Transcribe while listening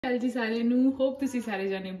जी सारे नू होप तुसी सारे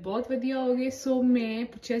जाने बहुत वधिया होगे। सो मैं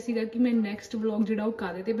पुछया सीगा कि मैं नैक्सट व्लॉग जिहड़ा ओह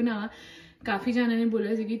काहदे ते बनावां। काफ़ी जाने ने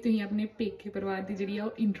बोलिया सी कि तुसीं अपने पेके परिवार की जिहड़ी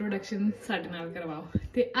ओह इंट्रोडक्शन साडे नाल करवाओ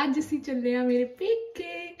ते अज असीं चले आ मेरे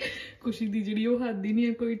पेके। खुशी दी जिहड़ी ओह हद ही नहीं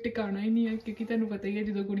है, कोई टिकाणा ही नहीं है, क्योंकि तुहानूं पता ही है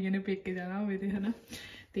जदों कुड़ियां ने पेके जाना होवे ते है ना।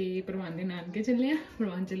 ते परवान दे नानके चले आ,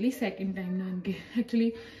 परवान चली सैकेंड टाइम नानके। एक्चुअली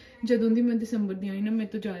जदों दी मैं दिसंबर दी आई ना मेरे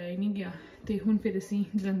तो जाया ही नहीं गया, तो हुण फिर असीं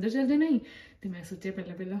जलंधर चल जाना ही। तो मैं सोचा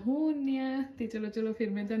पहला पहला हो आने आ, तो चलो चलो फिर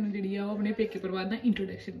मैं तुहानूं जिहड़ी आ अपने पेके परिवार दा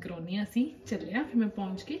इंट्रोडक्शन करवाउणी आ। असीं चले आ, फिर मैं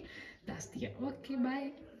पहुंच के दसदी आ। Okay bye.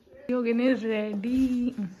 हो गए ने रेडी।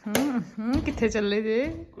 कित्थे चले जे?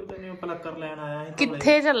 कुछ नहीं, पलक्कर लैन आया है।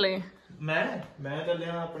 कित्थे चले? मैं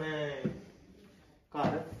चलिया अपने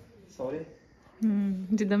घर सौरे।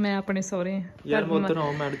 जिद्दां मैं अपने सौरे यार मोतर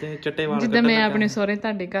आओ मैड ते चिट्टे वाल जिद्दां मैं अपने सौरे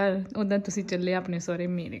तुहाडे घर, उदां तुसीं चले अपने सौरे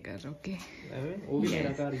मेरे घर। ओके वो भी मेरा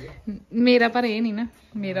घर ही है। मेरा पर ये नहीं ना,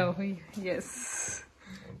 मेरा वही। यस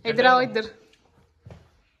इधर आओ, इधर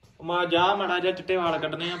मां जा माड़ा जा चिट्टे वाल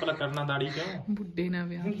कटने आ, पलक्कर ना दाढ़ी क्यों बुड्ढे ना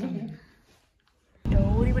ब्याह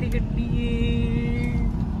बड़ी बड़ी गड्डी है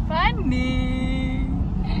फनी।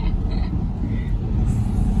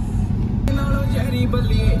 जहरी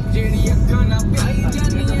बल्ली जेड़ी अखां ना प्याई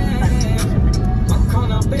जानी है, अखां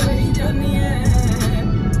ना प्याई जानी है।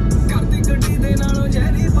 घर दी गड्डी दे नालों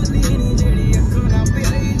जहरी बल्ली नी जेड़ी अखां ना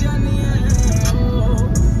प्याई जानी है।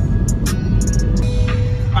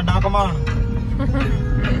 अड्डा कमान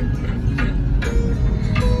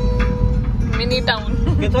मिनी टाउन।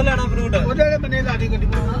 किथों लेना फ्रूट? ओदे बने ला दी गड्डी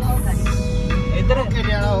इधर के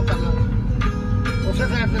जाना हो कल उस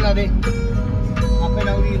साइड से ला दे आपे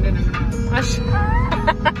लाउगी इने नंगना। अच्छा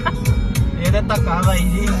ये ते धक्का भाई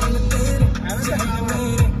जी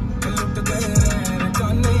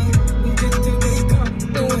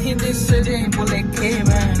तू ही दिस जे भुलेखे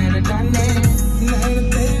मैंने जाने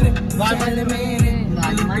वाल मेरे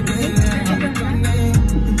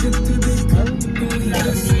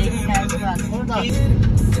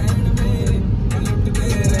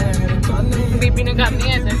बीबी ने करनी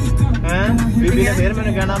है बीबी ने फिर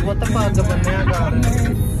मैंने कहना पुत पग बन्निया कर,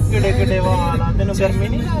 किडे किडे वाल आ, तेनों गर्मी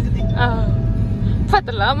नहीं लगती?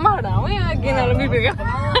 पतला माड़ा होया अगे नाल बीबी का।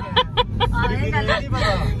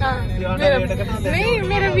 नहीं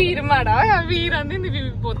मेरा वीर माड़ा होया, वीर आंदी हुंदी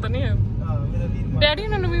बीबी पुत नहीं है। डैडी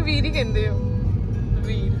उन्हां नूं भी वीर ही कहंदे हो,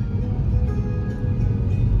 वीर।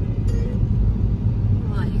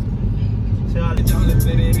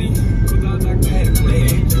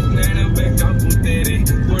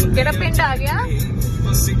 केड़ा पिंड आ गया?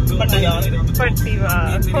 पट्टी वाह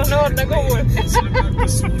होर ना को बोल।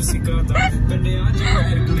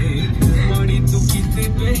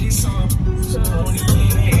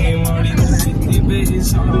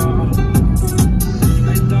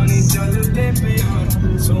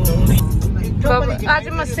 आज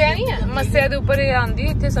मस्सिया नहीं है, मस्सिया दे उपर आंदी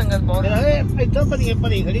इत्थे संगत बहुत। इत्थों भरी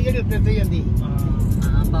भरी खड़ी जेड़ी उत्ते ते जांदी।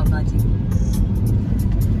 हां बाबा जी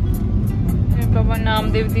बाबा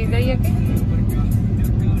नामदेव जी का ही है कि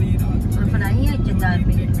बनाई है जिंदार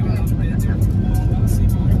पे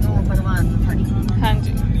तो परवान खड़ी। हां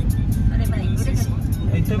जी अरे भाई पूरे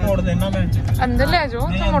इत्थे मोड़ देना मैं अंदर ले जाओ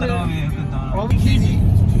तो मोड़ दो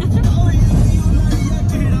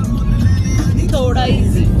थोड़ा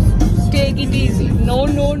easy. Take it easy. No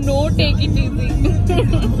no know take it easy.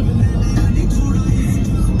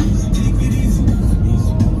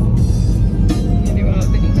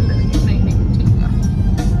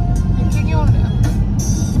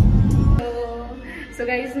 So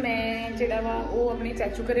guys मैं जिहड़ा वा वो अपने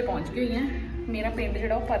चाचू घरे पहुंच गई हैं। मेरा पिंड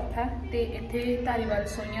जिहड़ा वो परथा ते इत्थे धारीवाल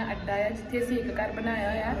सोइयां अड्डा है जिथे असीं एक घर बनाया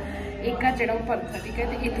होया। एक घर जिहड़ा वो परथा, ठीक है।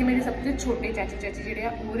 तो इत्थे मेरे सब तो छोटे चाची चाची जिहड़े आ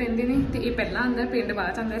वो रहिंदे ने, ते इह पहिलां आंदा पिंड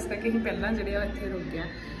बाद आंदा, इस करके असीं पहिलां जिहड़े आ इत्थे रुक गए।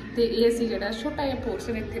 तो ये असीं जिहड़ा छोटा जिहा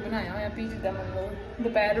पोर्शन इत्थे बनाया होया भी जिद्दां मतलब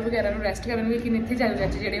दोपहर वगैरह नूं रैस्ट करन, लेकिन इत्थे चाची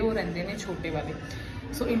चाची जिहड़े वो रहिंदे ने छोटे वाले।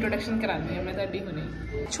 सो इंट्रोडक्शन करानी है मैं तुहाडी हुणे।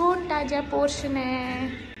 छोटा जिहा पोर्शन है,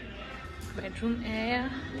 बेडरूम है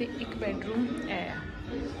ते एक बेडरूम है,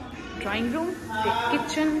 ड्राइंग रूम ते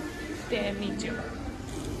किचन ते नीचे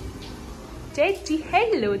चाची।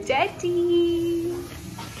 हेलो चाची।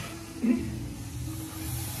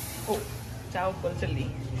 ओ चाह ऊपर चली,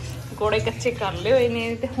 गोड़े कच्चे कर ले हुए ने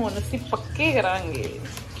ते हुण असीं पक्के करांगे।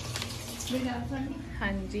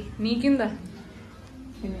 हाँ जी नी किंदा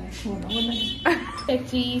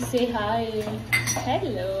चाची से हाय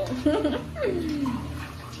हेलो।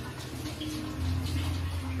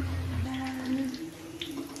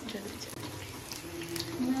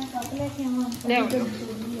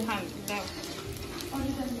 हाँ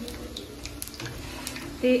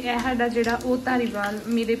ਤੇ ਇਹ ਸਾਡਾ ਜਿਹੜਾ ਉਹ ਧਾਰੀਵਾਲ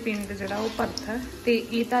ਮੇਰੇ ਪਿੰਡ ਜਿਹੜਾ ਉਹ ਪਰਥ ਹੈ ਤੇ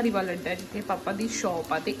ਇਹ ਧਾਰੀਵਾਲ ਅੱਡਾ ਜਿੱਥੇ ਪਾਪਾ ਦੀ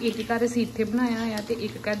ਸ਼ੌਪ ਆ ਤੇ ਇੱਕ ਘਰ ਅਸੀਂ ਇੱਥੇ ਬਣਾਇਆ ਹੋਇਆ ਤੇ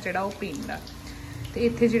ਇੱਕ ਘਰ ਜਿਹੜਾ ਉਹ ਪਿੰਡ ਆ ਤੇ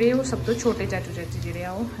ਇੱਥੇ ਜਿਹੜੇ ਉਹ ਸਭ ਤੋਂ ਛੋਟੇ ਚਾਚੂ ਚਾਚੀ ਜਿਹੜੇ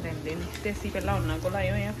ਆ ਉਹ ਰਹਿੰਦੇ ਨੇ ਤੇ ਅਸੀਂ ਪਹਿਲਾਂ ਉਹਨਾਂ ਕੋਲ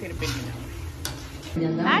ਆਏ ਹੋਏ ਆ ਫਿਰ ਪਿੰਡ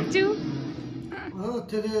ਜਾਵਾਂਗੇ। ਨਾਜੂ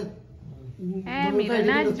ਉੱਥੇ ਦੇ ਇਹ ਮੇਰਾ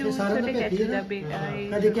ਨਾਜੂ ਛੋਟੇ ਚਾਚੂ ਦਾ ਬੇਟਾ ਹੈ।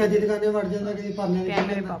 ਕਦੇ ਕਿਸੇ ਦੀ ਦੁਕਾਨੇ ਵੜ ਜਾਂਦਾ ਕਦੇ ਪਰਨੇ ਤੇ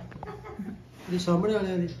ਮੇਰੇ ਪਾਪਾ ਦੇ ਸਾਹਮਣੇ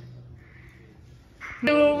ਵਾਲਿਆਂ ਦੀ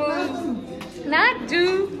ਨਾਜੂ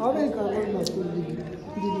ਆਵੇ ਕਾਰਨ ਮਸੂਲ ਦੀ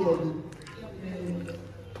ਦੀਦੀ ਆਈ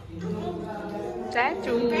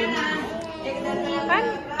ਚਾਚੂ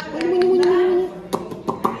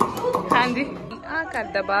ਹਾਂਜੀ ਆ ਘਰ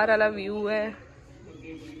ਦਾ ਬਾਹਰ ਵਾਲਾ ਵਿਊ ਹੈ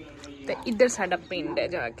ਤੇ ਇੱਧਰ ਸਾਡਾ ਪਿੰਡ ਹੈ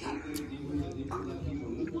ਜਾ ਕੇ।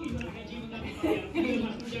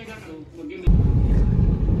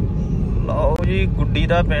 ਲਓ ਜੀ ਗੁੱਡੀ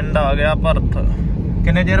ਦਾ ਪਿੰਡ ਆ ਗਿਆ ਭਰਤ।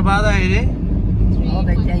 ਕਿੰਨੇ ਚਿਰ ਬਾਅਦ ਆਏ ਜੀ?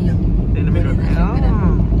 3 ਮਹੀਨੇ।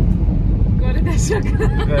 ਗੋਰੇ ਦਾ ਸ਼ੁਕਰ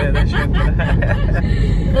ਗਏ ਦਾ ਸ਼ੁਕਰ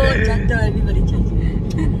ਉਹ ਚੰਦਾ ਵੀ ਬੜੀ ਚਾਹੀਦੀ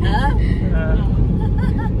ਹਾਂ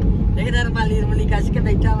ਦੇਖਦਾ ਰਮਾਲੀ ਰਮਲੀ ਕੱਸ ਕੇ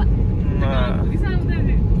ਬੈਠਾ ਵਾ ਵੀ ਸਾਹਮਣੇ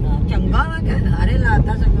ਨੇ ਚੰਗਾ ਵਾ ਕਿ ਹਾਰੇ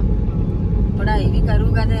ਲਾਤਾ ਸਭ ਪੜ੍ਹਾਈ ਵੀ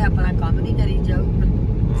ਕਰੂਗਾ ਤੇ ਆਪਣਾ ਕੰਮ ਨਹੀਂ ਕਰੀ ਜਾਊਗਾ।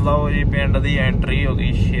 ਲਓ ਜੀ ਪਿੰਡ ਦੀ ਐਂਟਰੀ ਹੋ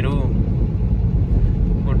ਗਈ ਸ਼ੁਰੂ।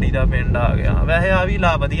 ਗੁੱਡੀ ਦਾ ਪਿੰਡ ਆ ਗਿਆ। ਵੈਸੇ ਆ ਵੀ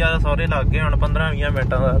ਲਾ ਵਧੀਆ ਸਹੁਰੇ ਲੱਗ ਗਏ ਹੁਣ 15-20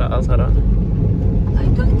 ਮਿੰਟਾਂ ਦਾ ਰਾਹ ਸਾਰਾ।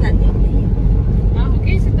 ਇੱਥੋਂ ਦੀ ਜਾਂਦੀ ਆਹੋ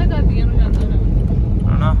ਕਿ ਸਿੱਧਾ ਦਾਦੀਆਂ ਨੂੰ ਜਾਂਦਾ ਨਾ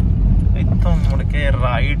ਹਨਾ ਇੱਥੋਂ ਮੁੜ ਕੇ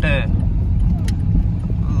ਰਾਈਟ।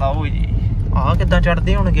 ਲਓ ਜੀ ਆਹ ਕਿੱਦਾਂ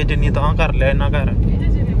ਚੜਦੇ ਹੋਣਗੇ ਜਿੰਨੀ ਤਾਂ ਕਰ ਲਿਆ ਇਹਨਾਂ ਘਰ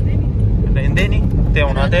ਰਹਿੰਦੇ ਨਹੀਂ ਤੇ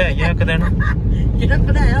ਆਉਣਾ ਤੇ ਆਈਆ ਇੱਕ ਦਿਨ ਜਿਹੜਾ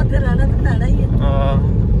ਬਣਾਇਆ ਉੱਥੇ ਰਹਿਣਾ ਤਾਂ ਪੈਣਾ ਹੀ ਹੈ। ਆਹ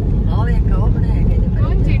ਵੇਖ ਉਹ ਬਣਾਇਆ ਕਿ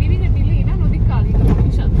ਜਿਹੜੀ ਵੀ ਗੱਡੀ ਲਈ ਨਾ ਉਹਦੀ ਕਾਲੀ ਕਲਰ ਦੀ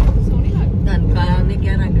ਛੱਤ ਸੋਹਣੀ ਲੱਗਦੀ। ਧਨ ਕਾਇਆ ਉਹਨੇ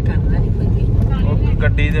ਕਿਹਾ ਰੰਗ ਕਰਨਾ ਨਹੀਂ ਕੋਈ ਉਹ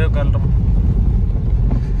ਗੱਡੀ ਦੇ ਗੱਲ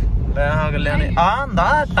ਲੈ ਅਗਲਿਆਂ ਨੇ ਆ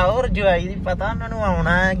ਹੁੰਦਾ ਟੌਰ ਜਵਾਈ ਦੀ ਪਤਾ ਉਹਨਾਂ ਨੂੰ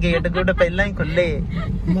ਆਉਣਾ ਗੇਟ ਗੁੱਡ ਪਹਿਲਾਂ ਹੀ ਖੁੱਲੇ।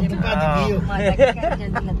 ਮੰਤ ਭੱਜ ਗਈ ਉਹ ਮਾਤਾ ਕਹਿ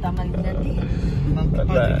ਜਾਂਦੀ ਲੱਤਾਂ ਮਲ ਜਾਂਦੀ ਮੰਤ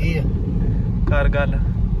ਭੱਜ ਗਈ ਆ ਕਰ ਗੱਲ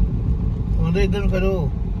ਉਹਦੇ ਇਧਰ ਕਰੋ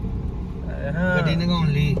ਗੱਡੀ ਨਗਾਉਣ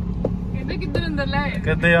ਲਈ। ਕਹਿੰਦੇ ਕਿੱਧਰ ਅੰਦਰ ਲੈ ਆਏ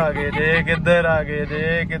ਕਿੱਧਰ ਆ ਗਏ ਜੇ ਕਿੱਧਰ ਆ ਗਏ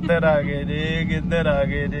ਜੇ ਕਿੱਧਰ ਆ ਗਏ ਜੇ ਕਿੱਧਰ ਆ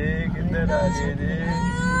ਗਏ ਜੇ ਕਿੱਧਰ ਆ ਗਏ ਜੇ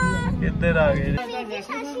ਕਿੱਧਰ ਆ ਗਏ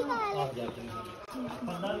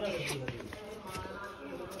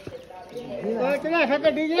ਓਏ ਕਿਹੜਾ ਹੈ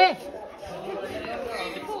ਗੱਡੀ ਜੇ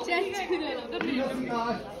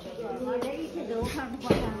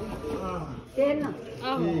ਤਿੰਨ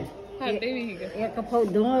ਆਹੋ ਸਾਡੇ ਵੀ ਹੈਗਾ ਇੱਕ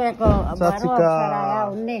ਫੌਦੋਂ ਇੱਕ ਬਾਹਰੋਂ ਅਫਸਰ ਆਇਆ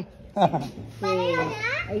ਉਹਨੇ ਤੇ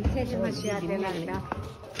ਇੱਥੇ ਸਮੱਸਿਆ ਤੇ ਲੱਗਦਾ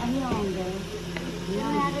ਅਸੀਂ ਆਉਂਦੇ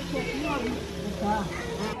ਮੈਂ ਤਾਂ ਛੇਤੀ ਹੋ ਗਈ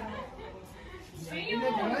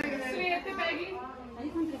ਸਵੇਰ ਤੇ ਪੈ ਗਈ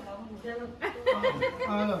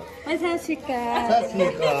ਸਤਿ ਸ਼੍ਰੀ ਅਕਾਲ ਸਤਿ ਸ੍ਰੀ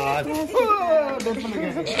ਅਕਾਲ ਸਤਿ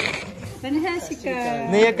ਸ਼੍ਰੀ ਅਕਾਲ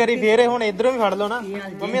ਨਹੀਂ ਇੱਕ ਵਾਰੀ ਫੇਰ ਹੁਣ ਇਧਰੋਂ ਵੀ ਫੜ ਲਓ ਨਾ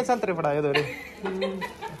ਮੰਮੀ ਸੰਤਰੇ ਫੜਾਇਓ ਦੋਰੇ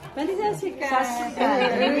ਪਹਿਲੀ ਸਤਿ ਸ਼੍ਰੀ ਅਕਾਲ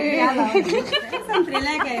ਸੰਤਰੇ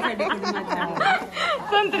ਲੈ ਕੇ ਆਏ ਸਾਡੇ ਕੋਲ ਮਾਤਾ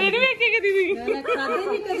ਸੰਤਰੇ ਨਹੀਂ ਵੇਖੇ ਕਦੀ ਵੀ ਖਾਦੇ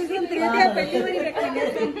ਨਹੀਂ ਕਦੇ ਸੰਤਰੇ ਤੇ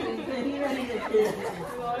ਪਹਿਲੀ ਵਾਰੀ ਵੇਖਣੇ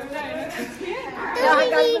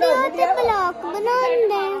ਵੀਡੀਓ ਤੇ ਬਲੌਗ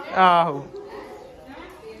ਬਣਾਉਂਦੇ ਆਹੋ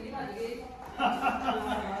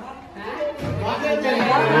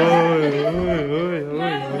ਓਏ ਓਏ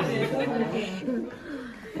ਓਏ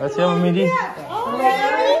ਅੱਛਾ ਮੰਮੀ ਜੀ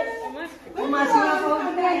ਮਾਸੀਆਂ ਕੋਲ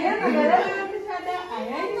ਬਣਾਇਆ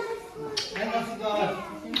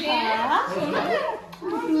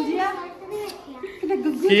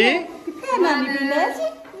ਕੀ ਨਾਨੀ ਦੀ ਲੈ ਸੀ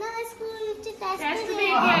ਨਵੇਂ ਸਕੂਲ ਚ ਟੈਸਟ ਟੈਸਟ ਦੇ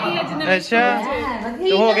ਕੇ ਆਈ ਅੱਜ ਨਵੇਂ ਅੱਛਾ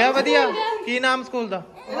ਤੇ ਹੋ ਗਿਆ ਵਧੀਆ। ਕੀ ਨਾਮ ਸਕੂਲ ਦਾ?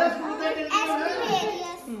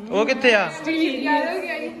 ਉਹ ਕਿੱਥੇ ਆ?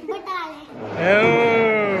 ਬਟਾਲੇ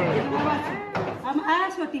ਹਮ ਆ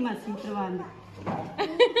ਛੋਟੀ ਮਾਸੀ ਪ੍ਰਵਾਨ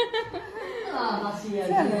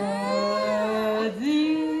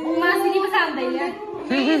ਮਾਸੀ ਦੀ ਪਸੰਦ ਆਈ ਹੈ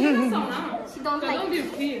ਕਦੋਂ ਦੀ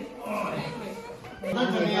ਉੱਠੀ ਹੈ ਇਹ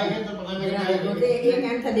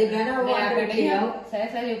ਮੈਂ ਥੱਲੇ ਬਹਿਣਾ ਉਹ ਆ ਕੇ ਆਓ ਸਹਿ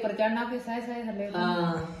ਸਹਿ ਉੱਪਰ ਚੜਨਾ ਫਿਰ ਸਹਿ ਸਹਿ ਥੱਲੇ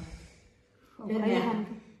ਹਾਂ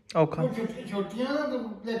ਔਖਾ ਛੋਟੀਆਂ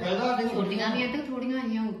ਤੇ ਫਾਇਦਾ ਨਹੀਂ ਛੋਟੀਆਂ ਵੀ ਤੇ ਥੋੜੀਆਂ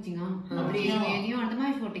ਆਈਆਂ ਉੱਚੀਆਂ ਬਰੀਕ ਨਹੀਂ ਹੋਣ ਤੇ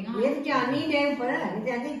ਮੈਂ ਛੋਟੀਆਂ ਇਹ ਤਾਂ ਚਾਨੀ ਨੇ ਉੱਪਰ ਇਹ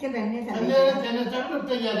ਜਾਂਦੇ ਇੱਥੇ ਬਹਿਣੇ ਥੱਲੇ ਥੱਲੇ ਚੜ੍ਹ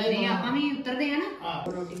ਉੱਤੇ ਜਾ ਨਹੀਂ ਆਪਾਂ ਵੀ ਉਤਰਦੇ ਆ ਨਾ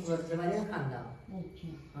ਰੋਟੀ ਗੁਰਦੁਆਰੇ ਖਾਂਦਾ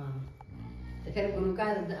ਹਾਂ ਤੇ ਫਿਰ ਗੁਰੂ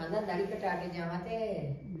ਘਰ ਆਂਦਾ ਦਾੜੀ ਕਟਾ ਕੇ ਜਾਵਾਂ ਤੇ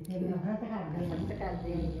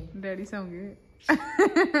ਡੈਡੀ ਸੌਂ ਗਏ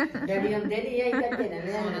ਡੈਡੀ ਹੁੰਦੇ ਨਹੀਂ ਆਈ ਕੱਟੇ ਨਾ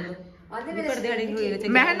ਲਿਆ ਆਂਦੇ ਮੇਰੇ ਡੈਡੀ ਹੋਏ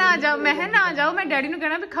ਮੈਂ ਨਾ ਜਾਓ ਮੈਂ ਡੈਡੀ ਨੂੰ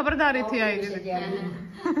ਕਹਿਣਾ ਵੀ ਖਬਰਦਾਰ ਇੱਥੇ ਆਏ ਜੇ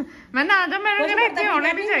ਮੈਂ ਨਾ ਜਾ ਮੈਨੂੰ ਕਹਿਣਾ ਇੱਥੇ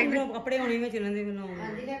ਆਉਣੇ ਨਹੀਂ ਚਾਹੀਦੇ ਕੱਪੜੇ ਹੋਣੇ ਵਿੱਚ ਇਹਨਾਂ ਦੇ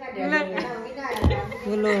ਬਣਾਉਂਦੇ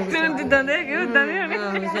ਮੈਨੂੰ ਜਿੱਦਾਂ ਦੇ ਹੈਗੇ ਉਦਾਂ ਦੇ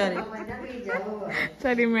ਹੋਣੇ ਵਿਚਾਰੇ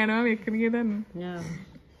ਸਾਡੀ ਮੈਡਮਾਂ ਵੇਖਣਗੀਆਂ ਤੁਹਾਨੂੰ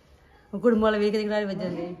ਕੁੜਮ ਵਾਲੇ ਵੇਖ ਕੇ ਗਲਾਰੇ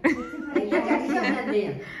ਵੱਜਣ ਦੇ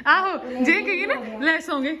ਆਹੋ ਜੇ ਕਹੀਏ ਨਾ ਲੈ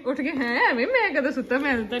ਸੌਂਗੇ ਉੱਠ ਕੇ ਹੈ ਐਵੇਂ ਮੈਂ ਕਦੋਂ ਸੁੱਤਾ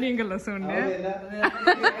ਮੈਂ ਤਾਂ ਨਹੀਂ ਗੱਲਾਂ ਸੁਣ ਰਿਹਾ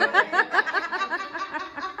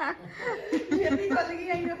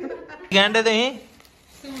ਕਹਿੰਦੇ ਤੁਸੀਂ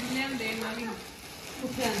ਸੂਟ ਲਿਆਂਦੇ ਇਹਨਾਂ ਦੀ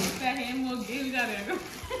ਪੈਸੇ ਮੋਗੇ ਵਿਚਾਰਿਆਂ ਕੋ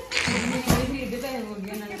ਖਰੀਦੇ ਪੈਸੇ ਹੋ ਗਏ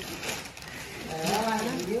ਇਹਨਾਂ ਨੇ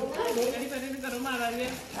ਕਿਹੜੀ ਪਰੇ ਨੂੰ ਕਰੋ ਮਹਾਰਾਜ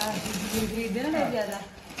ਖਰੀਦੇ ਨਾ ਲੈ ਜ਼ਿਆਦਾ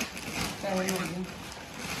ਪੈਸੇ ਹੋ ਗਏ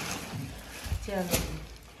ਚਲੋ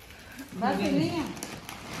ਬਸ ਨਹੀਂ ਆ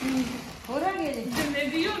ਹੋਰ ਆ ਗਏ ਜੀ ਜਿੰਨੇ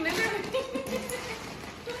ਦੀ ਉਹਨੇ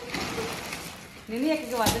ਨਹੀਂ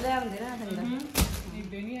ਇੱਕ ਵੱਧ ਲੈ ਆਉਂਦੇ ਨਾ ਠੰਡਾ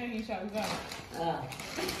ਇੱਡੇ ਨਹੀਂ ਆਈ ਸ਼ਾਹੂਕਾਰ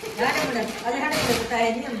ਸਾਡੇ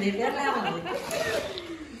ਪੈਸੇ ਨਹੀਂ ਹੁੰਦੇ ਫਿਰ ਲੈ ਆਉਂਦੇ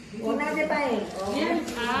ਉਹਨਾਂ ਦੇ ਪੈਸੇ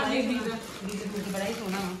ਆ ਬੇਬੀ ਦਾ ਬੂਟ ਬੜਾ ਹੀ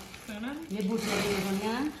ਸੋਹਣਾ ਵਾ ਸੁਣਾ ਇਹ ਬੂਟ ਬੜੇ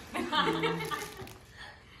ਸੋਹਣਿਆ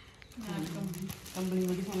ਕੰਬਲੀ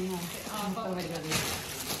ਬੜੀ ਸੋਹਣੀ ਆ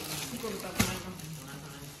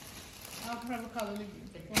ਆਪ ਫੜ ਖਾ ਲਓ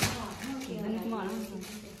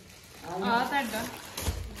ਆ ਤੁਹਾਡਾ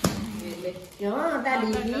ਕਿਉਂ ਤੁਹਾਡੀ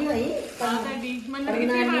ਨਹੀਂ ਹੋਈ ਤੁਹਾਡੀ ਮੰਨ ਕੇ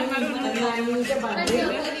ਮਾਰ ਮਾਰੋ ਨਾਨੀ ਤੇ ਬਣ ਗਈ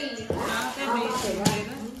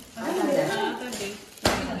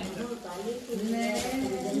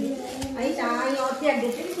ਅਸੀਂ ਤਾਂ ਹੀ ਉੱਥੇ ਅੱਡੇ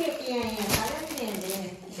ਤੇ ਵੀ ਖੇਡ ਕੇ ਆਏ ਆ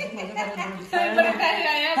ਸਾਰੇ ਬੜੇ ਪੈਸੇ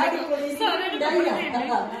ਆਇਆ ਸਾਰੇ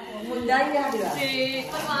ਮੁੰਡਾ ਹੀ ਆ ਗਿਆ ਤੇ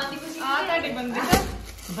ਆ ਤੁਹਾਡੇ ਬੰਦੇ ਦਾ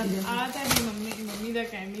ਆ ਤੁਹਾਡੀ ਮੰਮੀ ਦਾ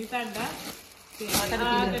ਕਹਿੰਦੀ ਤੁਹਾਡਾ ਤੇ ਆ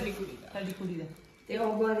ਤੁਹਾਡੀ ਕੁੜੀ ਦਾ ਤੇ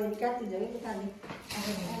ਉਹ ਗੋਰੇ ਦੀ ਘੱਟ ਜਗ੍ਹਾ ਬਤਾਨੀ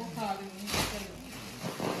ਖਾ ਲੈਣੀ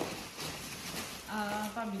ਆ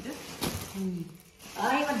ਭਾਬੀ ਦਾ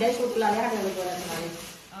ਆਈ ਵੱਡੇ ਸੂਟ ਲਾ ਲਿਆ ਸਾਡੇ ਗੋਰਾ ਦੇ ਨਾਲੇ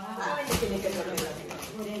ਆਹ ਕਿੰਨੇ ਕੇ ਛੋਟੇ ਲੱਗਦੇ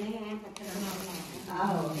ਗੋਰੇ ਨਹੀਂ ਐ ਪੱਥਰ ਨਾਲ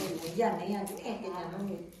ਆਹੋ ਜਾਂ ਨਹੀਂ ਆ ਕਿ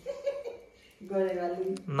ਜਾਣੋਗੇ ਗੋਰੇ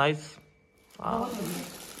ਵਾਲੀ ਨਾਈਸ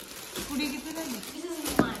ਕੁੜੀ ਕਿੱਥੇ ਰਹਿੰਦੀ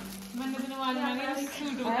ਮੈਨੂੰ ਨਵਾਜ਼ ਮਾਨੇ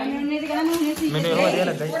ਸੂਟ ਉਹਨੇ ਤੇ ਕਹਿੰਦਾ ਮੈਂ ਸੀ ਮੈਨੂੰ ਇਹ ਵਧੀਆ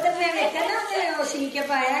ਲੱਗਾ ਉਹ ਤਾਂ ਮੈਂ ਵੇਖਿਆ ਨਾ ਤੇ ਉਹ ਸੀ ਕੇ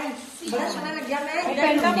ਪਾਇਆ ਬੜਾ ਸੋਹਣਾ ਲੱਗਿਆ ਮੈਂ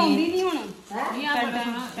ਪੈਂਟਾਂ ਪਾਉਂਦੀ ਨਹੀਂ ਹੁਣ ਨਹੀਂ ਆ ਪੈਂਟਾਂ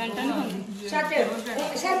ਨਹੀਂ ਪਾਉਂਦੀ ਸੱਚ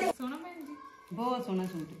ਸੋਹਣਾ ਭੈਣ ਜੀ ਬਹੁਤ ਸੋਹਣਾ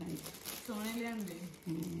ਸੂਟ ਪੈਂਟ ਸੋਹਣੇ ਲਿਆਂਦੇ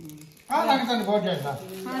ਆ ਲੱਗ ਤੈਨੂੰ ਬਹੁਤ ਜ਼ਿਆਦਾ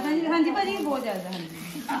ਹਾਂਜੀ ਹਾਂਜੀ ਭਾਜੀ ਬਹੁਤ ਜ਼ਿਆਦਾ ਹਾਂਜੀ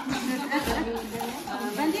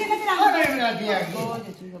ਹਾਂਜੀ ਇਹਨਾਂ ਦੇ ਆ ਮੇਰੇ ਨਾਲ ਦੀ ਆ ਗਈ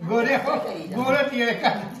ਗੋਰੇ ਤੀਰੇ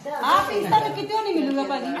ਕਰ ਆ ਪੀਸ ਤਾਂ ਕਿਤੇ ਨਹੀਂ ਮਿਲੂਗਾ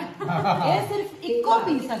ਭਾਜੀ ਇਹ ਸਿਰਫ ਇੱਕੋ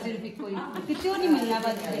ਪੀਸ ਆ ਸਿਰਫ ਇੱਕੋ ਹੀ ਕਿਤੇ ਨਹੀਂ ਮਿਲਣਾ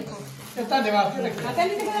ਭਾਜੀ ਦੇਖੋ ਇਹ ਤੁਹਾਡੇ ਵਾਸਤੇ ਰੱਖਿਆ ਆ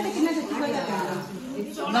ਕਹਿੰਦੀ ਤੇ ਕਿੰਨਾ ਸੱਚੀ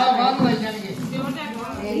ਹੋਇਆ ਨਾ ਬਾਹਰ ਲਈ ਜਾਣਗੇ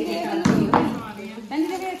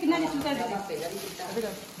ਕਹਿੰਦੀ ਤੇ ਕਿੰਨਾ ਜੱਸੂ ਤੁਹਾਡੇ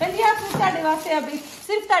ਕਹਿੰਦੀ ਆ ਸੂਟ ਤੁਹਾਡੇ ਵਾਸਤੇ ਆ ਵੀ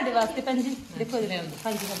ਸਿਰਫ ਤੁਹਾਡੇ ਵਾਸਤੇ ਪੰਜੀ ਦੇਖੋ ਜੀ ਹਾਂਜੀ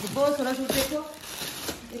ਹਾਂਜੀ ਬਹੁਤ ਸੋਹਣਾ ਸੂਟ ਦੇਖੋ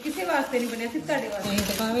ਇਹ ਕਿਸੇ ਵਾਸਤੇ ਨਹੀਂ ਬਣਿਆ ਸਿਰਫ ਤੁਹਾਡੇ ਵਾਸਤੇ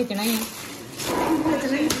ਤਾਂ ਕਹਾਂ ਵੇਚਣਾ ਹੀ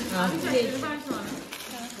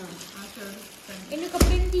ਇਹਨੂੰ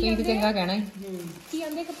ਕੱਪੜੇ ਨੂੰ ਕੀ ਆ ਚੰਗਾ ਕਹਿਣਾ ਹੈ ਕੀ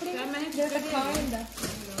ਆਂਦੇ ਕੱਪੜੇ ਮੈਂ ਜਿਹੜਾ ਖਾ ਹੁੰਦਾ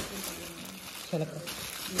ਚਲਕ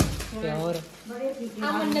ਪਿਓਰ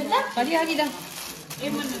ਆ ਮੰਨਤ ਦਾ ਭਾਜੀ ਆ ਕੀ ਦਾ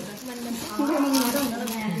ਇਹ ਮੰਨਦਾ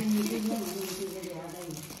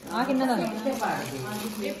ਆ ਕਿੰਨਾ ਦਾ ਆ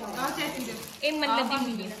ਚਾਚੀ ਦਾ ਇਹ ਮੰਨਤ ਦੀ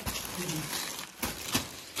ਮਿਲੀ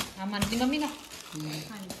ਆ ਮਨ ਦੀ ਮੰਮੀ ਦਾ ਹਾਂਜੀ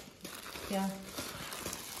ਕਿਆ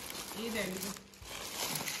ਇਹ ਡੈਡੀ ਦਾ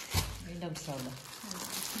ਇਹ ਡਬ ਸਾਦਾ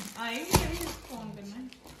ਆਏ ਨਹੀਂ ਫੋਨ ਕਰਨਾ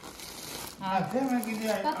ਆਖੇ ਮੈਂ ਕਿਤੇ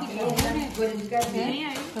ਆਇਆ ਨਹੀਂ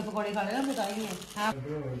ਆਏ ਤੇ ਪਕੌੜੇ ਖਾ ਲੈਣਾ ਬਤਾਈ ਨਹੀਂ ਹਾਂ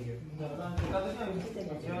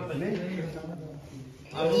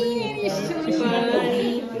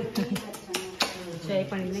ਚਾਹ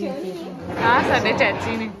ਪਾਣੀ ਨਹੀਂ ਆ ਸਾਡੇ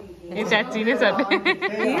ਚਾਚੀ ਨੇ ਇਹ ਚਾਚੀ ਨੇ ਸਾਡੇ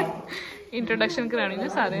ਇੰਟਰੋਡਕਸ਼ਨ ਕਰਾਣੀ ਨਾ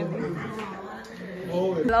ਸਾਰਿਆਂ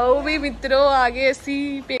ਦੀ ਲਓ ਵੀ ਮਿੱਤਰੋ ਆ ਗਏ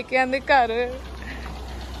ਅਸੀਂ ਪੇਕਿਆਂ ਦੇ ਘਰ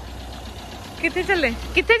ਕਿੱਥੇ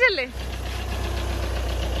ਚੱਲੇ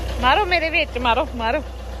ਮਾਰੋ ਮੇਰੇ ਵਿੱਚ ਮਾਰੋ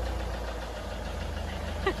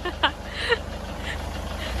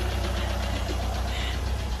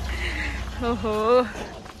ਓਹੋ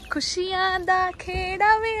ਖੁਸ਼ੀਆਂ ਦਾ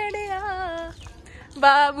ਖੇੜਾ ਵੇੜਿਆ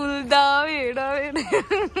ਬਾਬੁਲ ਦਾ ਵੇੜਾ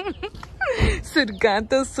ਸੁਰਗਾਂ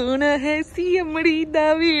ਤੋਂ ਸੋਹਣਾ ਹੈ ਸੀ ਅਮੜੀ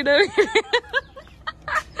ਦਾ ਵੇੜਾ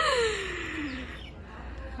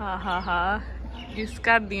ਹਾਂ ਇਸ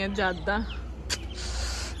ਘਰ ਦੀਆਂ ਯਾਦਾਂ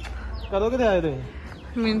ਕਦੋਂ ਕਿਤੇ ਆਏ ਤੁਸੀਂ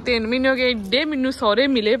ਮੈਨੂੰ 3 ਮਹੀਨੇ ਹੋ ਗਏ ਏਡੇ ਮੈਨੂੰ ਸਹੁਰੇ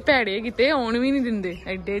ਮਿਲੇ ਭੈੜੇ ਕਿਤੇ ਆਉਣ ਵੀ ਨਹੀਂ ਦਿੰਦੇ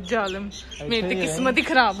ਐਡੇ ਜ਼ਾਲਮ ਮੇਰੀ ਤੇ ਕਿਸਮਤ ਹੀ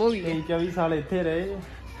ਖਰਾਬ ਹੋ ਗਈ ਹੈ 24 ਸਾਲ ਇੱਥੇ ਰਹੇ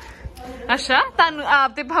ਅੱਛਾ ਤੁਹਾਨੂੰ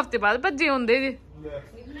ਆਪ ਤੇ ਹਫ਼ਤੇ ਬਾਅਦ ਭੱਜੇ ਹੁੰਦੇ ਜੇ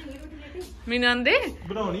ਮੈਨੂੰ ਆਂਦੇ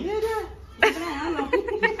ਬਣਾਉਣੀ ਹੈ ਜਾਂ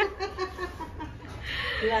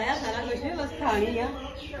ਲਾਇਆ ਸਾਰਾ ਕੁਝ ਬਸ ਖਾਣੀ ਆ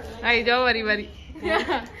ਆਈ ਜਾਓ ਵਾਰੀ ਵਾਰੀ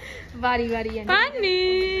ਪਾਣੀ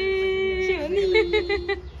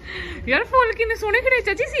ਯਾਰ ਫੁੱਲ ਕਿੰਨੇ ਸੋਹਣੇ ਖੜੇ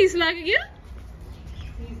ਚਾਚੀ ਸੀਸ ਲਾ ਕੇ ਗਿਆ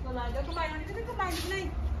ਇਸ ਕੋ ਲਾ ਜਾ ਕਮਾਈ ਨਹੀਂ ਤੇ ਕਮਾਈ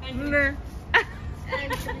ਨਹੀਂ ਲੈ।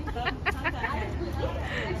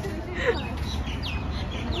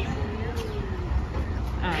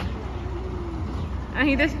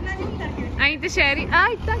 ਅਸੀਂ ਤੇ ਸ਼ਹਿਰੀ ਆ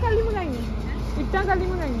ਇੱਟਾਂ ਕਾਲੀ ਮੰਗਾਈਆਂ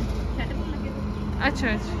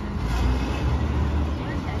ਅੱਛਾ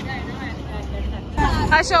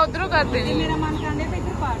ਅੱਛਾ ਉਧਰੋਂ ਕਰਦੇ ਨੇ ਮੇਰਾ ਮਨ ਕਰਦਾ ਤੇ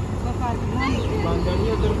ਇੱਧਰ ਪਾਰਕ ਬਣ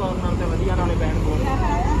ਜਾਣੀ ਉਧਰ ਕਾਰਨਰ ਤੇ ਵਧੀਆ ਨਾਲੇ ਬੈਣ ਕੋਲ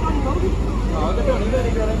ਆਹ ਤੇ ਢੋਣੀ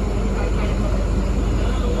ਮੇਰੀ ਕਰ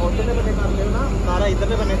ਉਧਰ ਦੇ ਬੰਨੇ ਕਰ ਲਿਓ ਨਾ ਸਾਰਾ ਇੱਧਰ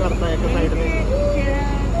ਦੇ ਬੰਨੇ ਕਰਤਾ ਇੱਕ ਸਾਈਡ ਤੇ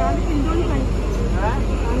ਕੱਲ ਕਿੰਦੋਂ ਨਹੀਂ ਬਣੀ ਹੈ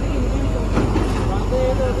ਬੰਦੇ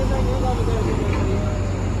ਇਹਦੇ ਉਹਦੇ ਤਾਂ ਇਹ ਗੱਲ ਕਰਦੇ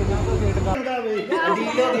ਕਿੰਨਾ ਕੋ ਸੇਟ ਕਰਦਾ ਵੇ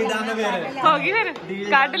ਡੀਲ ਹੋ ਗਈ ਡਨ ਫਿਰ ਹੋ ਗਈ ਫਿਰ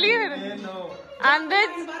ਕੱਢ ਲਈ ਫਿਰ ਆਂਦੇ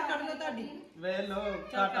ਬਾਹਰ ਕੱਢ ਲਓ ਤੁਹਾਡੀ ਵੇ ਲੋ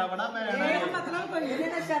ਘਾਟਾ ਬੜਾ ਪੈਣਾ ਇਹ ਮਤਲਬ ਕੋਈ ਇਹਦੇ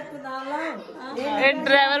ਨਾਲ ਸ਼ਰਤ ਨਾ ਲਾਓ ਇਹ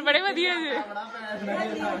ਡਰਾਈਵਰ ਬੜੇ ਵਧੀਆ ਜੀ ਬੜਾ ਪੈਣਾ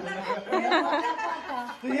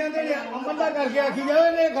ਤੁਸੀਂ ਆਂਦੇ ਅਮਲ ਦਾ ਕਰਕੇ ਆਖੀ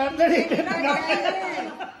ਜਾਓ ਨੇ ਘਰ ਦੇ ਨਹੀਂ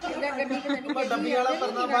ਡੱਬੀ ਵਾਲਾ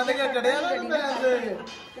ਪਰਨਾ ਬੰਦ ਕੇ ਚੜਿਆ ਨਾ ਪੈਸੇ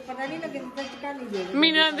ਤੇ ਪਤਾ ਨਹੀਂ ਲੱਗੇ ਤੇ ਢਾਲੀ ਦੇ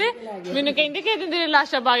ਮੈਨੂੰ ਕਹਿੰਦੇ ਕਿ ਤੇਰੇ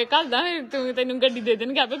ਲਾਸ਼ਾਂ ਪਾ ਕੇ ਘੱਲਦਾ ਫਿਰ ਤੈਨੂੰ ਗੱਡੀ ਦੇ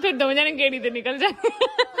ਦੇਣਗੇ ਆਪੇ ਫਿਰ ਦੋਵੇਂ ਜਣੇ ਗੇੜੀ ਤੇ ਨਿਕਲ ਜਾਣਗੇ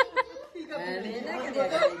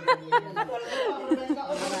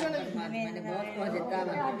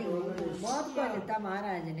ਬਹੁਤ ਕੁਝ ਦਿੱਤਾ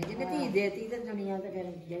ਮਹਾਰਾਜ ਨੇ ਜਿਹਨੇ ਧੀ ਦੇਤੀ ਤੇ ਦੁਨੀਆ ਤੇ ਫਿਰ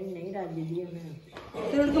ਜਿਹੜੀ ਨਹੀਂ ਰਾਜੀ ਦੀ ਉਹਨੇ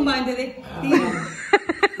ਤੇ ਹੁਣ ਕੰਬਾਈਨ ਦੇ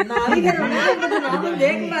ਨਾਲ ਹੀ ਕਰਨਾ ਨਾਮ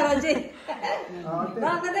ਦੇਖ ਮਹਾਰਾਜ ਜੀ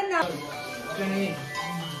ਨਾ ਕਦੇ ਨਾ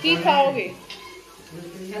ਕੀ ਖਾਓਗੇ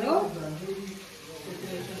ਹੈਲੋ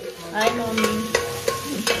ਆਈ ਮੰਮੀ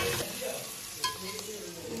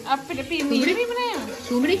आप सुमड़ी भी बनाया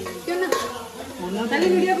सुमड़ी क्यों ना पहले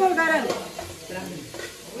वीडियो कॉल कर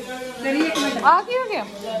करिए एक मिनट आ की हो गया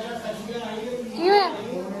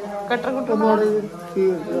कटर कुटर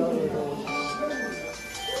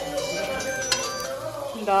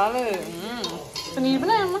दाल पनीर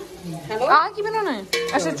बनाया अम्मा हेलो आ की बनाना है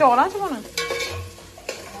अच्छा चौला च बनाना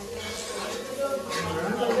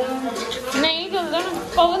नहीं चलदा ना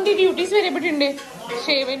पवन दी ड्यूटी सवेरे बठिंडे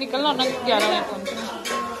 6 ਵਜੇ ਨਿਕਲਣਾ ਉਹਨਾਂ 11 ਵਜੇ ਪਹੁੰਚਣਾ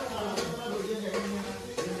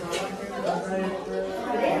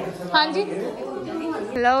ਹਾਂਜੀ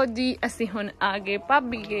ਲਓ ਜੀ ਅਸੀਂ ਹੁਣ ਆ ਗਏ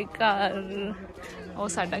ਭਾਬੀ ਦੇ ਘਰ ਉਹ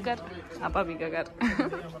ਸਾਡਾ ਘਰ ਆ ਭਾਬੀ ਦਾ ਘਰ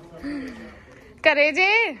ਘਰੇ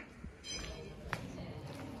ਜੇ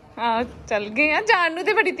ਆ ਚੱਲ ਗਏ ਆ ਜਾਣ ਨੂੰ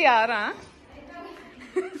ਤੇ ਬੜੀ ਤਿਆਰ ਆ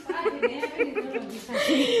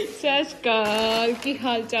ਸਤਿ ਸ਼੍ਰੀ ਅਕਾਲ ਕੀ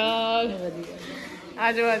ਹਾਲ ਚਾਲ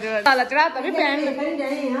ਆਜੋ ਤਾਲਾ ਚੜਾਤਾ ਵੀ ਪੈਣ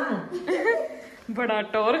ਬੜਾ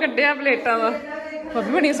ਟੋਰ ਕੱਢਿਆ ਪਲੇਟਾਂ ਦਾ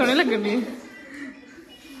ਭਾਬੀ ਬੜੀਆਂ ਸੋਹਣੇ ਲੱਗਣ ਦੀ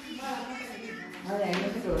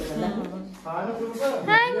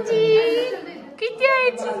ਹਾਂਜੀ ਕਿੱਥੇ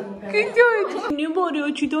ਆਏ ਜੀ ਕਿੰਨੀ ਬੋਰੀ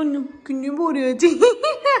ਹੋ ਚੀ ਤੁਹਾਨੂੰ ਕਿੰਨੀ ਬੋਰੀ ਹੋ ਜੀ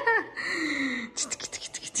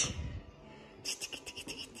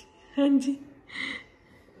ਹਾਂਜੀ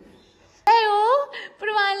ਆਇਓ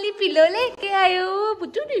ਪਰਵਾਨ ਲਈ ਪਿਲੋ ਲੈ ਕੇ ਆਇਓ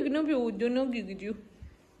ਪੁੱਤੂ ਡਿੱਗਣਾ ਪਿਓ ਦੋਨੋਂ ਗਿੱਗ ਜਿਓ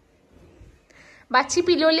ਬਾਛੀ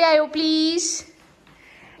ਪਿਲੋ ਲੈ ਆਇਓ ਪਲੀਜ਼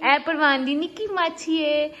ਇਹ ਪਰਵਾਨ ਦੀ ਨਿੱਕੀ ਮਾਛੀ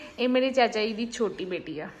ਹੈ ਇਹ ਮੇਰੇ ਚਾਚਾ ਜੀ ਦੀ ਛੋਟੀ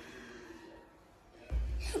ਬੇਟੀ ਆ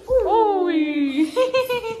ਓਏ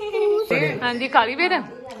ਹਾਂਜੀ ਖਾਲੀ ਫਿਰ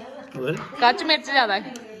ਕੱਚ ਮਿਰਚ ਜ਼ਿਆਦਾ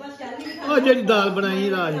ਹੈ ਉਹ ਜਿਹੜੀ ਦਾਲ ਬਣਾਈ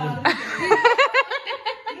ਰਾਜ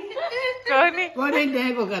ਨੇ ਕੋਈ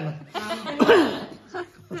ਨਹੀਂ ਕੋ ਕਰਨਾ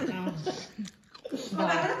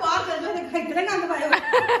ਬਾਹਰ ਚੱਲ ਜਾਓ ਤੇ ਕਿਹੜਾ ਗੰਦ ਪਾਇਓ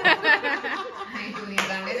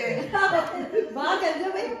ਬਾਹਰ ਚੱਲ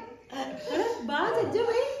ਜਾਓ ਬਈ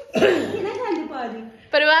ਕਿਹੜਾ ਗੰਦ ਪਾ ਜੀ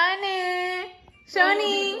ਪਰਵਾਨ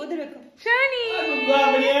ਸੋਨੀ ਉਧਰ ਵੇਖੋ ਸ਼ਾਨੀ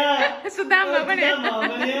ਬਣਿਆ ਸੁਦਾਮਾ ਬਣਿਆ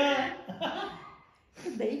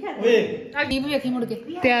ਦਹੀਂ ਖਾ ਵੇ ਅਗੀ ਵੀ ਵੇਖੀ ਮੁੜ ਕੇ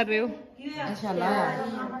ਤਿਆਰ ਰਹੋ ਇਨਸ਼ਾਅੱਲਾ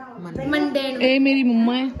ਮੰਡੇ ਨੂੰ ਇਹ ਮੇਰੀ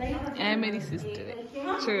ਮੰਮਾ ਹੈ ਇਹ ਮੇਰੀ ਸਿਸਟਰ ਹੈ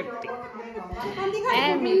ਛੋਟੀ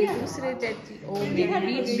ਇਹ ਮੇਰੀ ਦੂਸਰੇ ਚਾਚੀ ਉਹ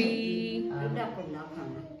ਮੇਰੀ ਬੀਬੀ ਉਹਦਾ ਕੋਲਾ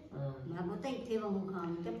ਖਾਣਾ ਮੈਂ ਬੋਤਾ ਇੱਥੇ ਵਾਂਗੂ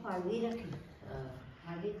ਖਾਣ ਤੇ ਫਲ ਵੀ ਰੱਖੀ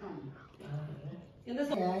ਹਾੜੀ ਖਾਣ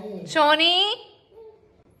ਸੋਨੀ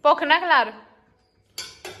ਭੁੱਖ ਨਾ ਖਲਾਰ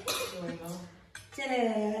ਚਲੇ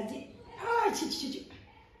ਜੀ ਆ ਛੀ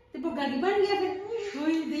ਤੇ ਬੁੱਗਾ ਦੀ ਬਣ ਗਿਆ ਫਿਰ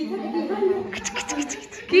ਹੋਈ ਦੇਖੋ ਕੀ ਬਣ ਗਿਆ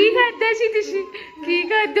ਕੀ ਖਾਦਾ ਸੀ ਤੁਸੀਂ ਕੀ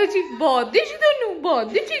ਖਾਦਾ ਸੀ ਬਹੁਤ ਦੀ ਸੀ ਤੁਹਾਨੂੰ ਬਹੁਤ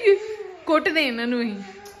ਦੀ ਸੀ ਕੁੱਟ ਦੇ ਇਹਨਾਂ ਨੂੰ ਹੀ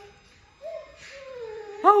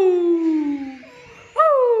ਹਾਊ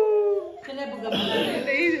ਚਲੇ ਬੁੱਗਾ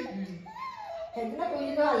ਕਹਿੰਦਾ ਕੋਈ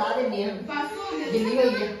ਨਾ ਲਾ ਦਿੰਦੀ ਆ ਜਿੰਨੀ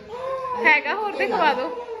ਹੋਈ ਆ ਹੈਗਾ ਹੋਰ ਤੇ ਖਵਾ ਦੋ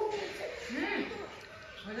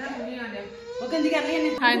ਉਹ ਗੰਦੀ ਕਰ ਰਹੀ ਨੇ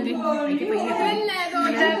ਹਾਂਜੀ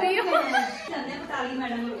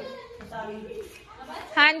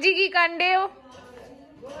ਹਾਂਜੀ ਕੀ ਕੰਡੇ ਹੋ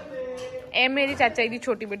ਇਹ ਮੇਰੀ ਚਾਚਾ ਜੀ ਦੀ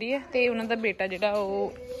ਛੋਟੀ ਬੇਟੀ ਹੈ ਤੇ ਉਹਨਾਂ ਦਾ ਬੇਟਾ ਜਿਹੜਾ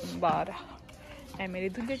ਉਹ ਬਾਹਰ ਆ ਇਹ ਮੇਰੇ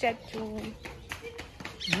ਦੂਜੇ ਚਾਚੂ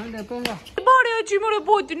ਮਾਰਿਆ ਜੀ ਮੇਰੇ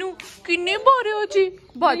ਪੁੱਤ ਨੂੰ ਕਿੰਨੇ ਮਾਰਿਆ ਜੀ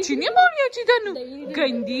ਬਾਛੀ ਨੇ ਮਾਰਿਆ ਜੀ ਤੈਨੂੰ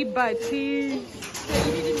ਗੰਦੀ ਬਾਛੀ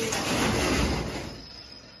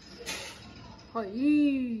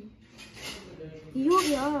ਹਾਈ ਕੀ ਹੋ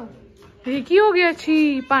ਗਿਆ ਇਹ ਕੀ ਹੋ ਗਿਆ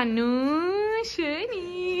ਜੀ ਪਾਨੂ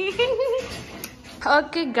ਸ਼ਨੀ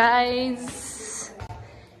ਓਕੇ ਗਾਇਜ਼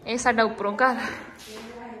ਇਹ ਸਾਡਾ ਉੱਪਰੋਂ ਘਰ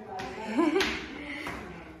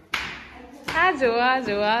ਆ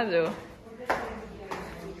ਜਾਓ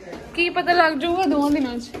ਕੀ ਪਤਾ ਲੱਗ ਜਾਊਗਾ 2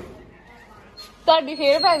 ਦਿਨਾਂ ਚ ਤੁਹਾਡੀ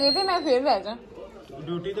ਫੇਰ ਪੈ ਜੇ ਤੇ ਮੈਂ ਫੇਰ ਰਹਿ ਜਾ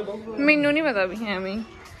ਡਿਊਟੀ ਤੇ ਬਹੁਤ ਮੈਨੂੰ ਨਹੀਂ ਪਤਾ ਵੀ ਐਵੇਂ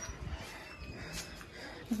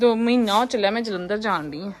 2 ਮਹੀਨਾ ਚੱਲਿਆ ਮੈਂ ਜਲੰਧਰ ਜਾਣ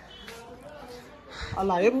ਦੀ ਆ ਆ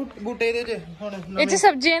ਲਾਏ ਬੂਟੇ ਦੇ ਹੁਣ ਇਹ ਚ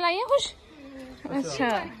ਸਬਜ਼ੀਆਂ ਲਾਈਆਂ ਕੁਛ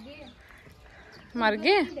ਅੱਛਾ ਮਰ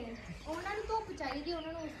ਗਏ ਉਹਨਾਂ ਨੂੰ ਧੁੱਪ ਚਾਹੀਦੀ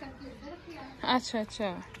ਉਹਨਾਂ ਨੂੰ ਉਸ ਕਰਕੇ ਇੱਧਰ ਰੱਖਿਆ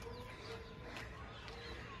ਅੱਛਾ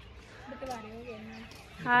ਬਟਵਾਰੇ ਹੋ ਗਏ ਨੇ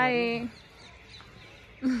ਹਾਏ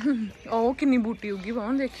ਉਹ ਕਿੰਨੀ ਬੂਟੀ ਉੱਗੀ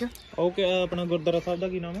ਬਾਹਰ ਦੇਖਿਓ ਓਕੇ ਆਪਣਾ ਗੁਰਦੁਆਰਾ ਸਾਹਿਬ ਦਾ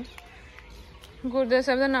ਕੀ ਨਾਮ ਹੈ ਗੁਰਦੁਆਰਾ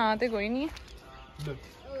ਸਾਹਿਬ ਦਾ ਨਾਂ ਤੇ ਕੋਈ ਨਹੀਂ ਹੈ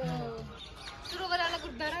ਸਰੋਵਰ ਵਾਲਾ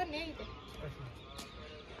ਗੁਰਦੁਆਰਾ ਨਹੀਂ ਤੇ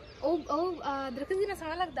ਉਹ ਦਰਖਤ ਵੀ ਨਾ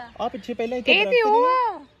ਸੋਹਣਾ ਲੱਗਦਾ ਆ ਪਿੱਛੇ ਪਹਿਲਾਂ ਇੱਥੇ ਇਹ ਤੇ ਉਹ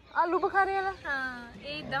ਆ ਆਲੂ ਬੁਖਾਰੇ ਵਾਲਾ ਹਾਂ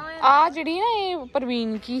ਇਹ ਇਦਾਂ ਆ ਜਿਹੜੀ ਨਾ ਇਹ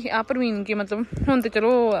ਪ੍ਰਵੀਨ ਕੀ ਮਤਲਬ ਹੁਣ ਤੇ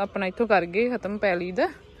ਚਲੋ ਆਪਣਾ ਇੱਥੋਂ ਕਰ ਗਏ ਖਤਮ ਪੈਲੀ ਦਾ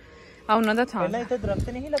ਆ ਉਹਨਾਂ ਦਾ ਥਾਂ ਪਹਿਲਾਂ ਇੱਥੇ ਦਰਖਤ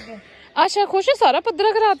ਨਹੀਂ ਲੱਗੇ ਅੱਛਾ ਖੁਸ਼ ਸਾਰਾ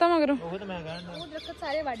ਪੱਧਰਾ ਕਰਾਤਾ ਮਗਰੋਂ ਉਹ ਤਾਂ ਮੈਂ ਕਹਿੰਦਾ ਉਹ ਦਰਖਤ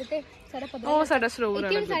ਸਾਰੇ ਵੱਢ ਤੇ ਸਾਰਾ ਪਤਾ ਉਹ ਸਾਡਾ ਸਰੋਵਰ ਇੱਥੇ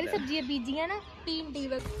ਵਾਲਾ ਹੁਣ ਸਾਰੀ ਸਬਜ਼ੀਆਂ ਬੀਜੀਆਂ ਨਾ ਟੀਮ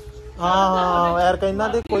ਟੀਵਕ ਹਾਂ ਯਾਰ ਕਹਿੰਦਾ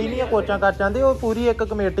ਤੇ ਕੋਈ ਨਹੀਂ ਕੋਚਾਂ ਕਾਚਾਂ ਦੇ ਉਹ ਪੂਰੀ ਇੱਕ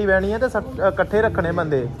ਕਮੇਟੀ ਬੈਣੀ ਹੈ ਤੇ ਇਕੱਠੇ ਰੱਖਣੇ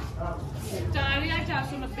ਬੰਦੇ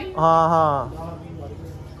 4490 ਹਾਂ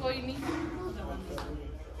ਕੋਈ ਨਹੀਂ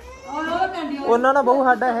ਉਹਨਾਂ ਨਾਲ ਬਹੁ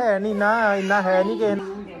ਸਾਡਾ ਹੈ ਨਹੀਂ ਨਾ ਇੰਨਾ ਹੈ ਨਹੀਂ ਕਿਸੇ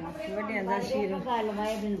ਵੱਡਿਆਂ ਦਾ ਸਿਰ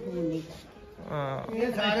ਲਵਾਏ ਬਿਨ ਫੂਲੀ ਹਾਂ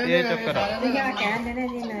ਇਹ ਚੱਕਰ ਆ ਕਹਿੰਦੇ ਨੇ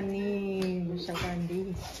ਜੀ ਨਾਨੀ ਗੁੱਸਾ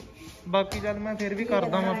ਕਰਦੀ ਬਾਕੀ ਜਦ ਮੈਂ ਫਿਰ ਵੀ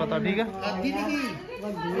ਕਰਦਾ ਮੈਂ ਪਤਾ ਠੀਕ ਆ ਵੱਡੀ ਕੋਈ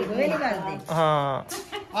ਨਹੀਂ ਕਰਦੇ ਹਾਂ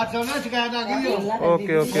ਆ ਸੋਨਾ ਸ਼ਿਕਾਇਤ ਆ ਗਈ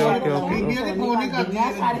ਓਕੇ ਬੀਬੀਆਂ ਦੀ ਫੋਨ ਨਹੀਂ ਕਰਦੀ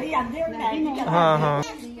ਸਾਰੇ ਆਂਦੇ ਹੁੰਦੇ ਨਹੀਂ ਹਾਂ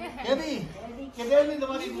ਇਹ ਵੀ ਕਿਤੇ ਨਹੀਂ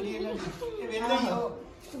ਦਵਾਰੀ ਪੂਰੀ ਇਹ ਵੇਲੇ ਹੀ ਹੋ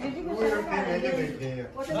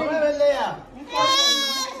ਦੋਵੇਂ ਵੇਲੇ ਆ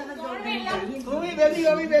ਤੂੰ ਵੀ ਵੇਲੀ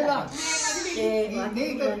ਉਹ ਵੀ ਵੇਲਾ ਨਹੀਂ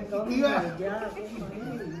ਕੀ ਹੋਇਆ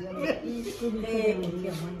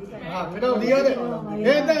ਹਾਂ ਖੜਾਉਂਦੀ ਆ ਤੇ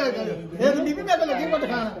ਇਹ ਤਾਂ ਬੀਬੀ ਮੈਂ ਤਾਂ ਲੱਗੀ ਮਟ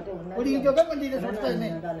ਖਾਣ ਕੁੜੀ ਜੋ ਕਿ ਮੰਡੀ ਦੇ ਸੁੱਟ ਨੇ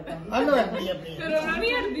ਹਲੋ ਆਪਣੀ ਕਰੋਨਾ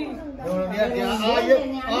ਨਹੀਂ ਹਟਦੀ ਹੁਣ ਵੀ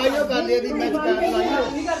ਆਇਓ ਗੱਲ ਇਹਦੀ ਮੈਂ ਕਰ ਲਾਈ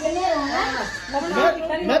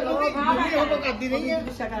ਮੈਂ ਪੂਰੀ ਉਹ ਕਰਦੀ ਨਹੀਂ ਆ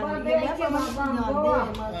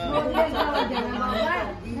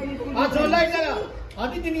ਆ ਛੋਲਾ ਇਧਰ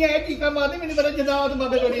ਆਦੀ ਦੁਨੀਆ ਇਹ ਟੀਕਾ ਮਾਰਦੀ ਮੈਨੂੰ ਪਤਾ ਜਿੰਦਾ ਉਹ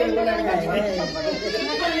ਬਾਬੇ ਕੋਲ ਲੈ ਕੇ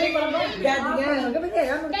ਜਾਂਦੀ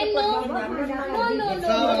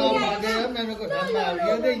ਮੈਨੂੰ ਕੋਈ ਸਮਝ ਆ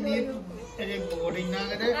ਗਿਆ ਤੇ ਇੰਨੀ ਤੇਰੇ ਬੋੜ ਇੰਨਾ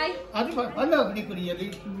ਕਦੇ ਆਦੀ ਹੱਲਾ ਆਪਣੀ ਕੁੜੀ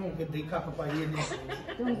ਇਹਦੀ ਕਿੱਦੀ ਖੱਪ ਪਾਈ ਇਹਨੇ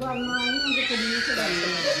ਤੂੰ ਕਰਨਾ ਨਹੀਂ ਤੇ ਕੁੜੀ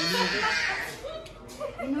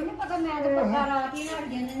ਇਹਨਾਂ ਨੂੰ ਪਤਾ ਮੈਂ ਤਾਂ ਪੱਕਾ ਰਾਤ ਹੀ ਨੜ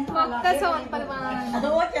ਜਾਂਦੇ ਨੇ ਮੱਕਾ ਸੌਣ ਪਰਵਾਨ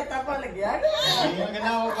ਅਦੋਂ ਉਹ ਚੇਤਾ ਭੁੱਲ ਗਿਆ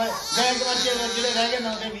ਕਹਿੰਦਾ ਉਹ ਗਏ ਬੱਚੇ ਜਿਹੜੇ ਰਹਿ ਗਏ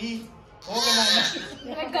ਨਾ ਤੇ 20 ਉਹ ਕਹਿੰਦਾ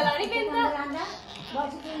ਗਲਾ ਨਹੀਂ ਪੈਂਦਾ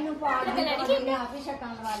ਬਸ ਤੈਨੂੰ ਪਾ ਕੇ ਲੈ ਆਪੇ ਛੱਟਾਂ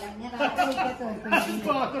ਲਵਾ ਲੈਣੀਆਂ ਰਾਤ ਨੂੰ ਕੇ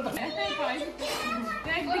ਤੋੜ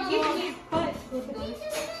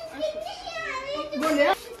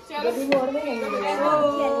ਬੋਲਿਆ ਗੱਡੀ ਮੋੜ ਦੇ ਨਹੀਂ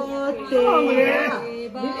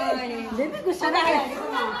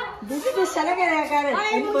ਬੀਬੀ ਗੁੱਸਾ ਨਾ ਕਰਿਆ ਕਰ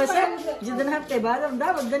ਇਹਨੂੰ ਪੁੱਛ ਜਿੱਦਣ ਹਫਤੇ ਬਾਅਦ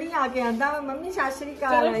ਆਉਂਦਾ ਉਦੋਂ ਹੀ ਆ ਕੇ ਆਂਦਾ ਮੰਮੀ ਸਤਿ ਸ੍ਰੀ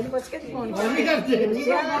ਅਕਾਲ ਇਹਨੂੰ ਪੁੱਛ ਕੇ ਫੋਨ ਨਹੀਂ ਕਰਦੇ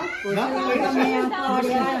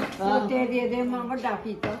ਤੇ ਦੇ ਮਾਂ ਵੱਡਾ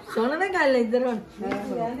ਕੀਤਾ ਸੁਣ ਨਾ ਗੱਲ ਇੱਧਰ ਹੁਣ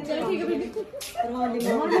ਚਲ ਠੀਕ ਹੈ ਬੀਬੀ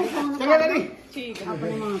ਚਲੋ ਬੜੀ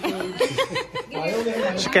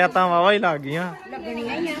ਸ਼ਿਕਾਇਤਾਂ ਵਾਵਾ ਹੀ ਲੱਗ ਗਈਆਂ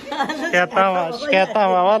ਸ਼ਿਕਾਇਤਾਂ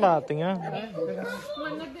ਵਾਵਾ ਲਾਤੀਆਂ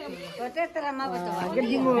ਪਤਾ ਤੇਰਾ ਮਾਂ ਬਤਾ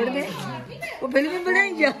ਗੱਡੀ ਮੋੜ ਦੇ ਉਹ ਫਿਲਮ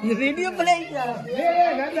ਬਣਾਈ ਜਾ ਵੀਡੀਓ ਬਣਾਈ ਜਾ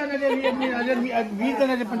ਇਹ ਗੱਲ ਨਾ ਜੇ 20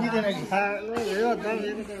 ਦਿਨਾਂ ਚ 25 ਦਿਨ ਹੈਗੀ ਹਾਂ ਇਹ ਹੁੰਦਾ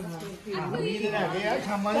 20 ਦਿਨ ਹੈਗੇ ਆ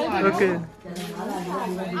ਸ਼ਾਮਾਂ ਨੂੰ ਆ ਓਕੇ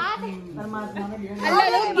ਪਰਮਾਤਮਾ ਨੇ ਅੱਲਾ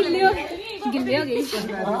ਲੋ ਗਿੱਲੇ ਹੋ ਗਏ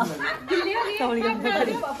ਤੌਲੀਆਂ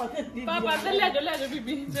ਫੜੀ ਪਾਪਾ ਤੇ ਲੈ ਜਾਓ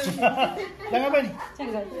ਬੀਬੀ ਚੰਗਾ ਭੈਣ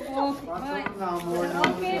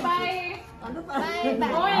ਓਕੇ ਬਾਏ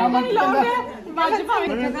ਓਏ ਨਹੀਂ ਲਾਉਂਦੇ ਬਾਜ ਭਾਵੇਂ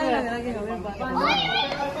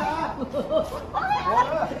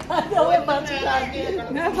ਓਏ ਬੰਦ ਕਰ ਦੇ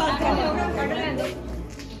ਮੈਂ ਬੰਦ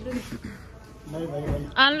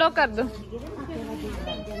ਅਨਲੌਕ ਕਰ ਦੋ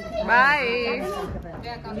bye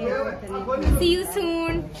see you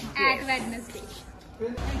soon at Wednesday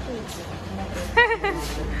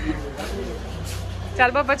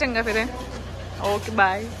ਚੱਲ ਪਾਪਾ ਚੰਗਾ ਫਿਰ ਓਕੇ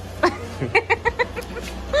ਬਾਏ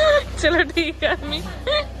चलो ठीक है अम्मी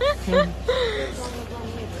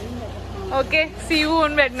okay C you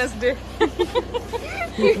on Wednesday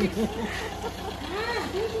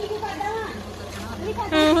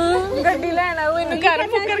गड्डी लेना वो इन घर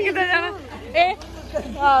मुकर किधर जाना ए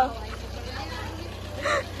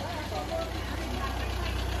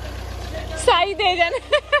साई दे जाना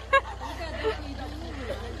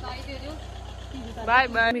बाय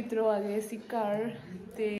बाय मित्रों आ गए सी घर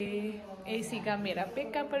ते ਇਹ ਸੀਗਾ ਮੇਰਾ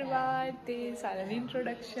ਪੇਕਾ ਪਰਿਵਾਰ ਤੇ ਸਾਰਿਆਂ ਦੀ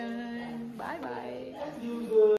ਇੰਟਰੋਡਕਸ਼ਨ ਬਾਏ ਬਾਏ